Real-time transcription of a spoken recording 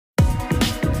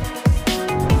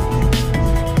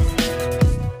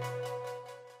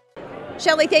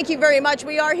Shelley, thank you very much.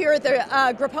 We are here at the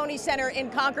Grapponi Center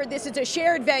in Concord. This is a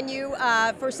shared venue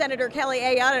for Senator Kelly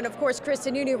Ayotte and, of course, Chris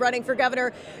Sununu running for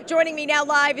governor. Joining me now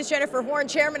live is Jennifer Horn,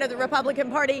 chairman of the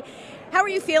Republican Party. How are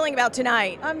you feeling about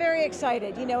tonight? I'm very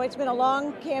excited. You know, it's been a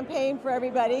long campaign for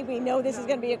everybody. We know this is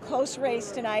going to be a close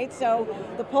race tonight. So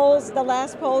the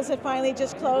last polls had finally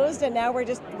just closed, and now we're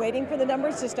just waiting for the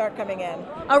numbers to start coming in.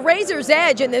 A razor's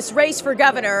edge in this race for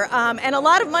governor, and a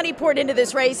lot of money poured into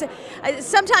this race.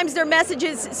 Sometimes their messages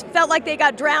felt like they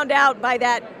got drowned out by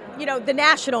that, the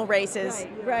national races.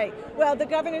 Right. Well, the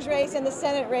governor's race and the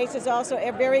Senate race is also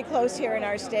very close here in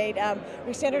our state.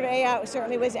 Senator Ayotte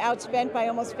certainly was outspent by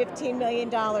almost $15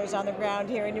 million on the ground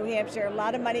here in New Hampshire. A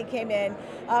lot of money came in,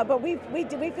 but we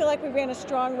feel like we ran a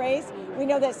strong race. We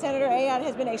know that Senator Ayotte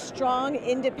has been a strong,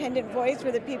 independent voice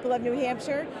for the people of New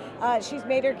Hampshire. She's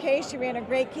made her case. She ran a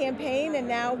great campaign, and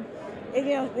now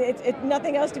it's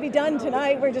nothing else to be done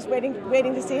tonight. We're just waiting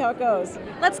to see how it goes.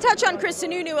 Let's touch on Chris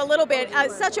Sununu a little bit.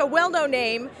 Such a well-known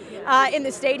name in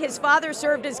the state. His father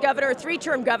served as governor,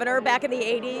 three-term governor back in the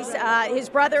 80s. His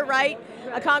brother, right,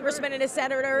 a congressman and a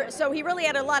senator. So he really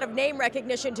had a lot of name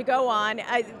recognition to go on.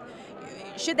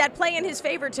 Should that play in his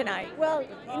favor tonight? Well,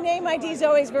 name ID is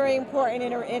always very important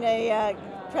in a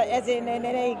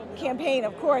campaign,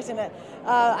 of course, and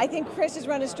I think Chris has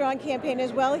run a strong campaign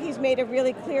as well. He's made a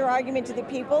really clear argument to the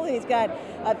people. He's got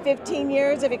 15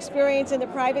 years of experience in the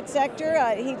private sector.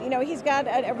 He's got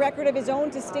a record of his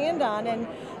own to stand on, and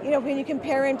when you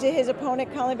compare him to his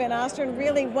opponent, Colin Van Osteren,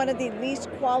 really one of the least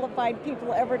qualified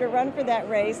people ever to run for that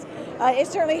race. It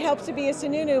certainly helps to be a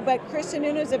Sununu, but Chris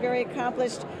Sununu is a very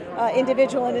accomplished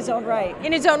individual in his own right.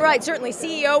 In his own right, certainly.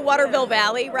 CEO, Waterville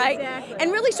Valley, right? Exactly.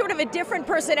 And really sort of a different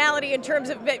personality in terms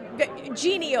of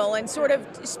genial and sort of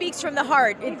speaks from the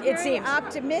heart, it seems. Very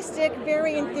optimistic,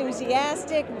 very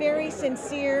enthusiastic, very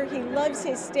sincere. He loves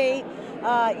his state.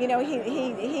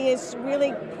 He is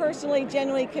really personally,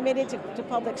 genuinely committed to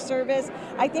public service.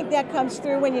 I think that comes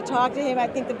through when you talk to him. I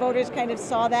think the voters kind of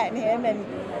saw that in him,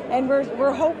 and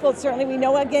we're hopeful. Certainly, we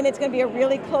know again it's going to be a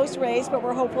really close race, but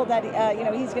we're hopeful that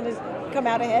he's going to come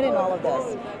out ahead in all of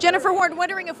this. Jennifer Horn,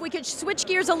 wondering if we could switch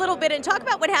gears a little bit and talk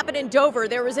about what happened in Dover.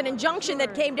 There was an injunction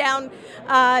that came down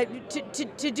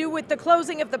to do with the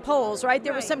closing of the polls, right?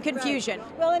 There was some confusion.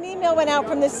 Right. Well, an email went out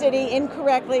from the city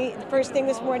incorrectly first thing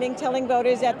this morning telling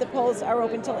voters that the polls are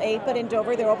open till 8, but in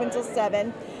Dover they're open till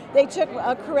 7. They took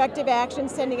a corrective action,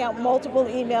 sending out multiple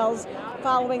emails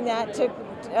following that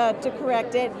to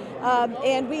correct it,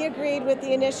 and we agreed with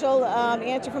the initial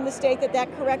answer from the state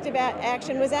that corrective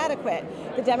action was adequate.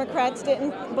 The Democrats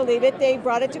didn't believe it. They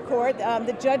brought it to court.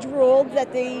 The judge ruled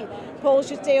that the polls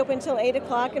should stay open until 8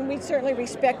 o'clock, and we certainly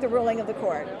respect the ruling of the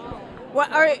court.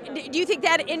 Do you think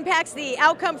that impacts the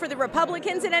outcome for the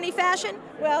Republicans in any fashion?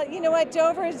 Well, you know what,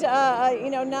 Dover's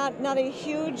not a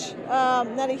huge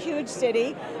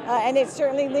city, and it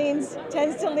certainly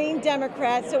tends to lean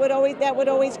Democrat. So that would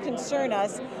always concern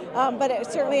us.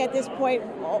 But certainly at this point,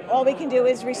 all we can do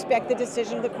is respect the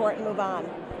decision of the court and move on.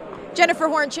 Jennifer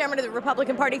Horn, chairman of the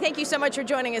Republican Party, thank you so much for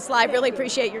joining us live. Really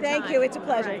appreciate your time. Thank you. It's a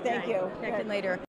pleasure. Right, Thank you. Connect later.